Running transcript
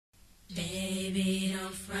Baby,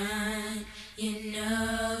 don't front, you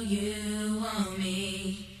know you want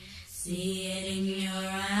me. See it in your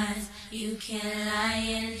eyes, you can't lie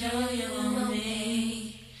and know you want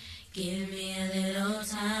me. Give me a little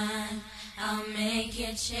time, I'll make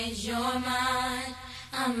you change your mind.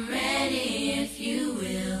 I'm ready if you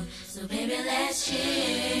will, so baby let's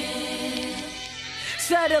chill.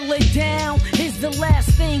 Settle it down is the last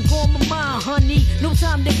thing on my mind, honey. No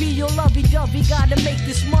time to be your lovey-dovey, gotta make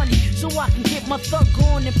this money so I can get my thug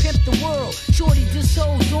on and pimp the world. Shorty, just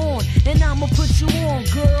hold on, and I'ma put you on,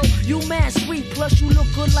 girl. You mad sweet, plus you look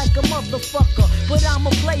good like a motherfucker. But I'm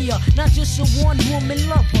a player, not just a one-woman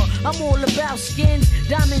lover. I'm all about skins,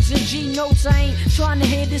 diamonds, and G-notes. I ain't trying to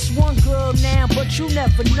hear this one girl now, but you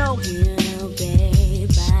never know. You know,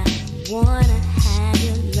 babe, I wanna have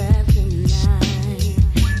your love tonight.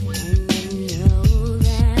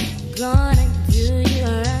 Gonna do you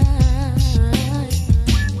right.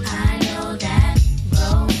 I know that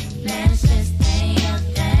romance just ain't your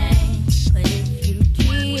thing, but if you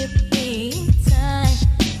give me time,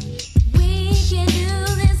 we can do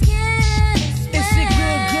this good. Is it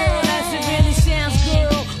good, girl? As it really sounds,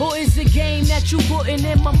 girl? Or is it game that you putting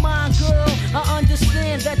in my mind, girl? I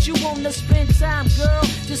understand that you wanna spend time, girl.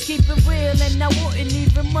 Just keep it real and I wouldn't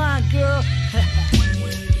even mind, girl.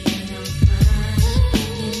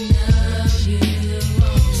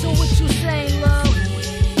 So what you say, love?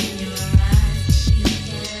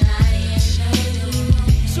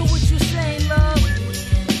 So what you say, love?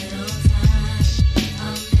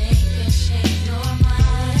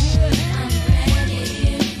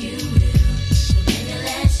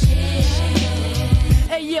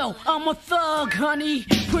 Hey yo, I'm a thug, honey.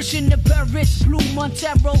 Pushing the Barrett's Blue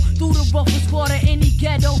Montero through the roughest part of any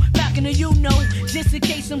ghetto. Back in the just in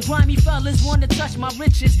case some grimy fellas wanna touch my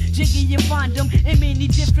riches. Jiggy, you find them in many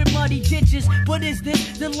different muddy ditches. But is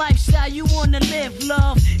this the lifestyle you wanna live,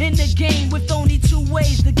 love? In the game with only two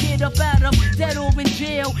ways to get up out of, dead or in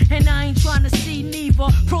jail. And I ain't trying to see neither.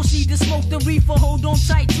 Proceed to smoke the reefer, hold on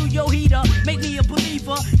tight to your heater. Make me a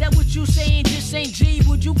believer that what you saying just ain't G.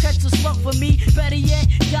 Would you catch a slug for me? Better yet,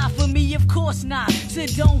 die for me, of course not. So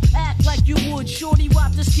don't act like you would. Shorty, why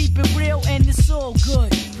just keep it real and it's all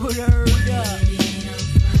good. Put her up.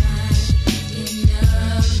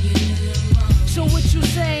 So what you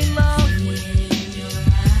saying, love?